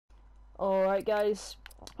Alright guys,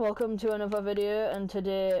 welcome to another video, and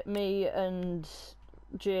today me and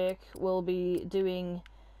Jake will be doing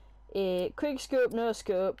a quickscope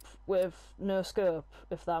noscope with no scope,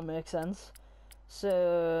 if that makes sense.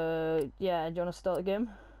 So yeah, do you want to start the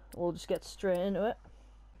game? We'll just get straight into it.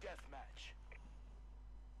 Deathmatch.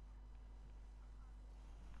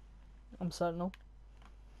 I'm Sentinel.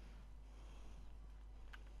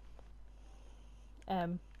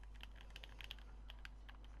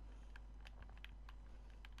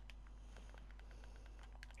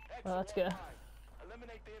 Well, let's go.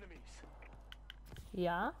 Eliminate the enemies.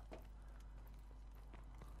 Yeah?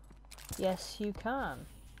 Yes, you can.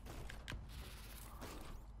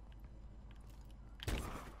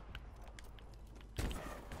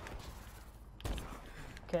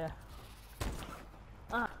 Okay.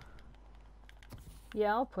 Ah.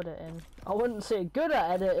 Yeah, I'll put it in. I wouldn't say good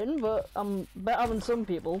at editing, but I'm better than some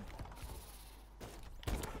people.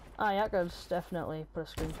 Ah, yeah, I could definitely put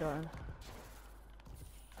a screenshot in.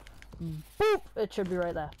 Boop! It should be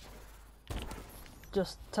right there.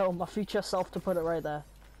 Just tell my future self to put it right there.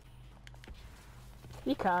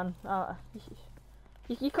 You can.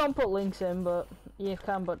 You can't put links in, but you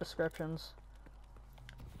can put descriptions.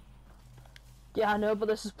 Yeah, I know, but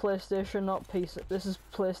this is PlayStation, not PC. This is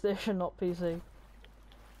PlayStation, not PC.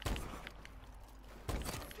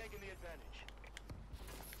 Taking the advantage.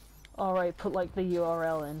 Alright, put like the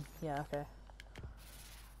URL in. Yeah, okay.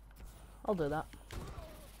 I'll do that.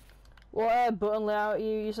 What button layout are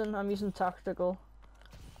you using? I'm using tactical.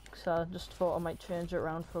 So I just thought I might change it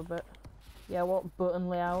around for a bit. Yeah, what button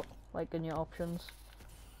layout? Like in your options.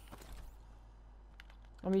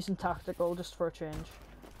 I'm using tactical just for a change.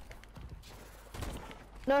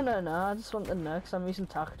 No, I just want to know because I'm using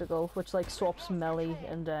tactical, which like swaps melee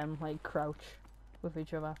and like crouch with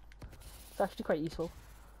each other. It's actually quite useful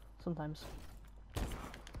sometimes.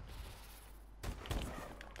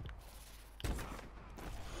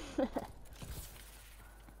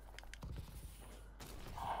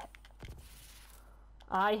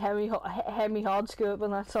 Aye, hemi hard scope,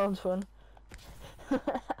 and that sounds fun.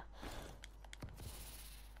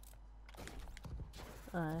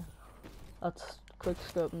 Aye, that's quick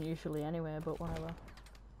scoping usually anyway, but whatever.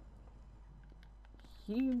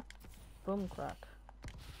 You bumcrack.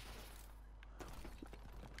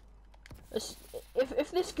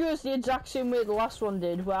 If this goes the exact same way the last one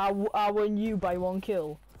did, where I won you by 1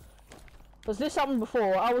 kill. Because this happened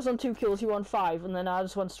before, I was on 2 kills, you won 5, and then I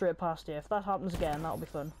just went straight past you. If that happens again, that'll be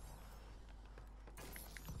fun.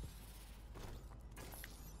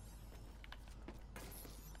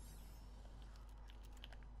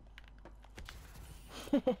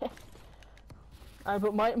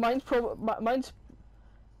 But mine's...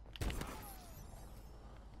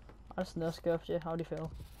 I just no-scoped you, how do you feel?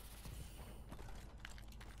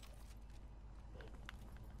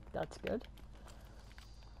 That's good.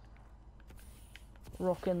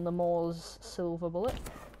 Rocking the Moore's silver bullet.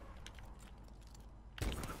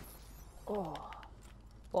 Oh.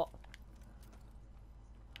 What?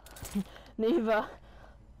 Neither.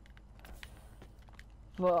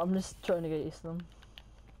 But I'm just trying to get used to them.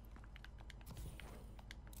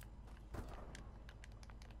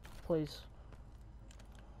 Please.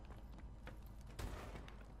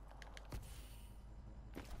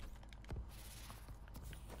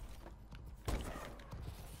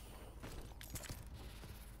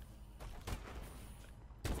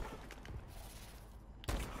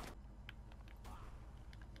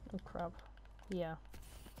 Oh crap. Yeah.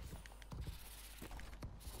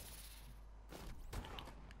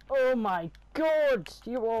 Oh my god!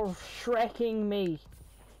 You are shrekking me.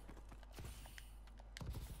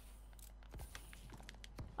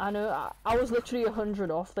 I know, I was literally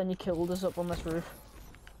 100 off, then you killed us up on this roof.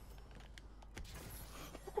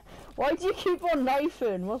 Why do you keep on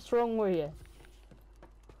knifing? What's wrong with you?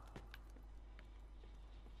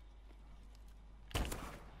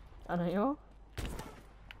 I know you are.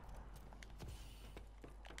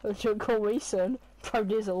 Oh, don't call me son. 5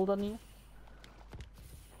 days old on you.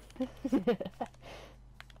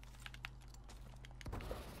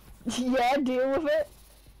 Yeah, deal with it.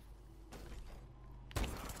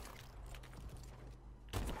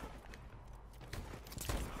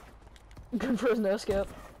 Good for his no-scope.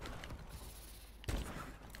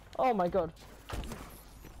 Oh my god.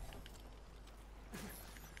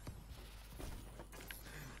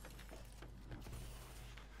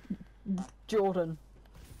 Jordan.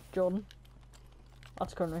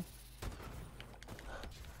 That's country.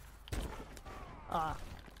 Ah.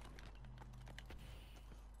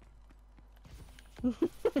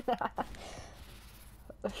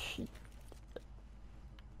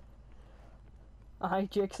 Aye,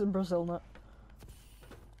 Jake's in Brazil now.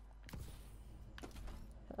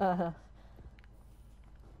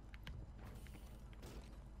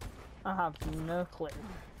 I have no clue.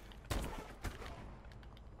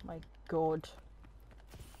 My god.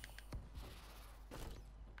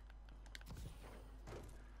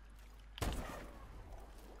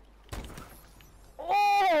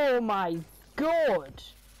 Oh my god!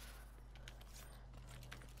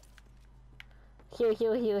 Heal,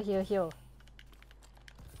 heal, heal, heal, heal.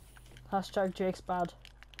 Hashtag Jake's bad.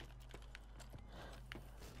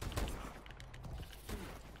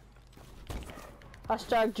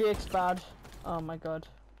 Hashtag Jake's bad. Oh my god.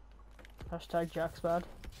 Hashtag Jack's bad.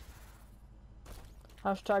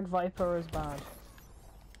 Hashtag Viper is bad.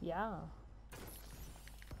 Yeah.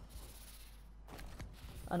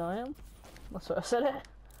 And I am. That's what I said it.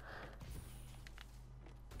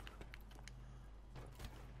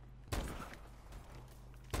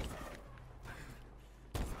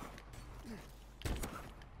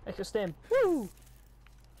 Extra stim. Woo!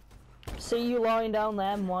 See you lying down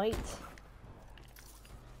there, mate.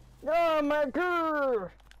 Oh my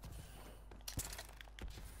god!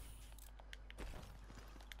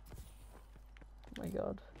 Oh my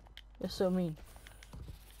god. You're so mean.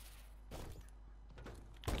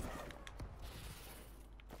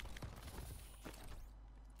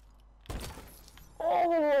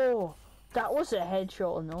 Oh! That was a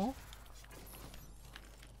headshot, no?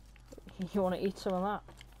 You want to eat some of that?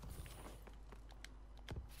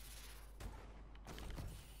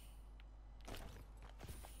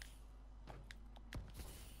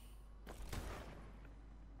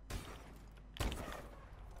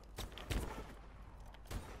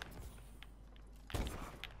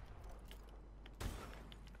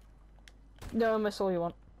 No missile you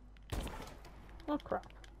want. Oh crap.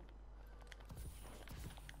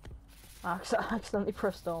 I accidentally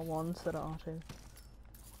pressed R1 instead of R2.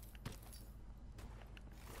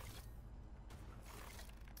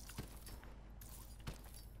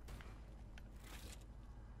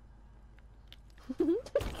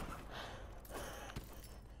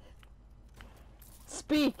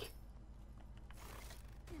 Speak!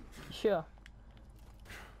 Sure.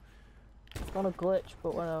 Not a glitch,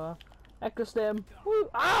 but whatever. Echo stem. Woo.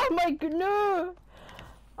 Oh my god, no!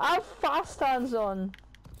 I have fast hands on.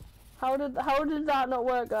 How did that not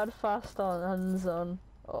work? I had fast hands on.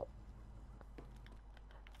 Oh.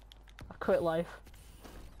 I quit life.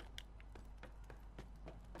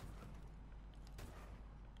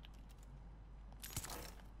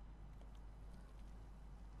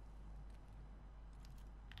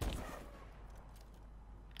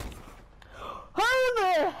 How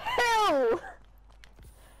the hell?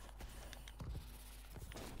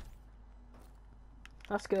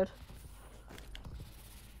 That's good.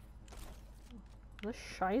 Where the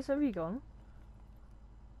shies have you gone?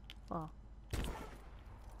 Oh.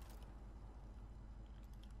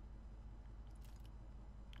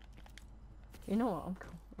 You know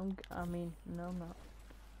what? I mean, no, I'm not.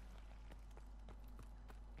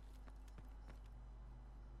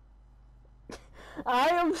 I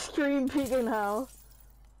am screen peeking now.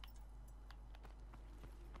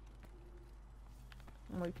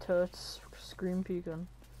 My turt's screen peeking.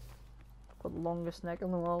 Got the longest neck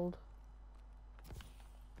in the world.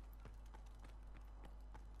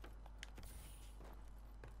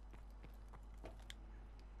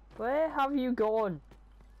 Where have you gone?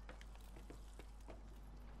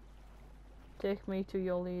 Take me to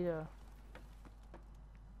your leader.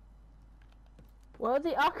 Where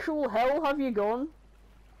the actual hell have you gone?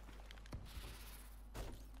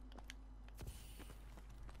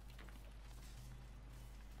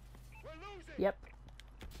 Yep.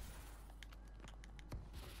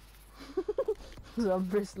 So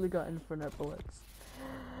I've basically got infinite bullets.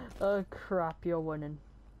 Oh crap, you're winning.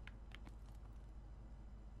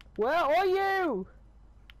 Where are you?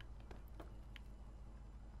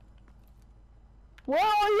 Where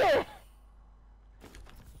are you?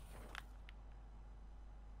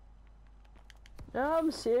 No,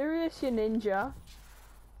 I'm serious, you ninja.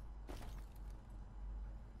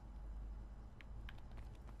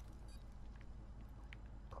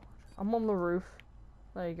 I'm on the roof.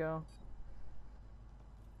 There you go.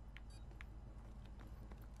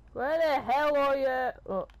 Where the hell are you?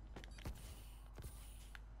 Oh.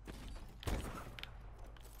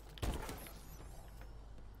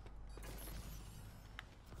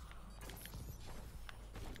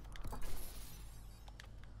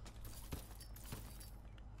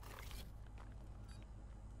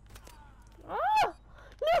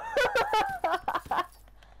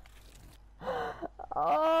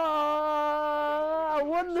 Oh, I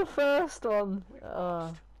won the first one.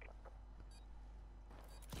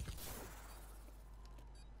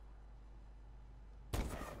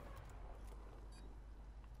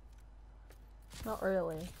 Not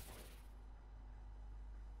really.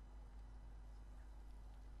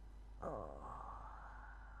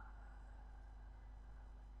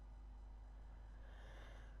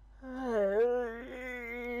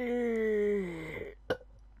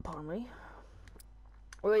 Pardon me.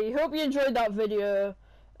 We hope you enjoyed that video.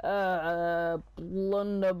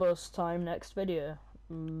 Blunderbuss time next video.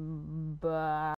 Bye.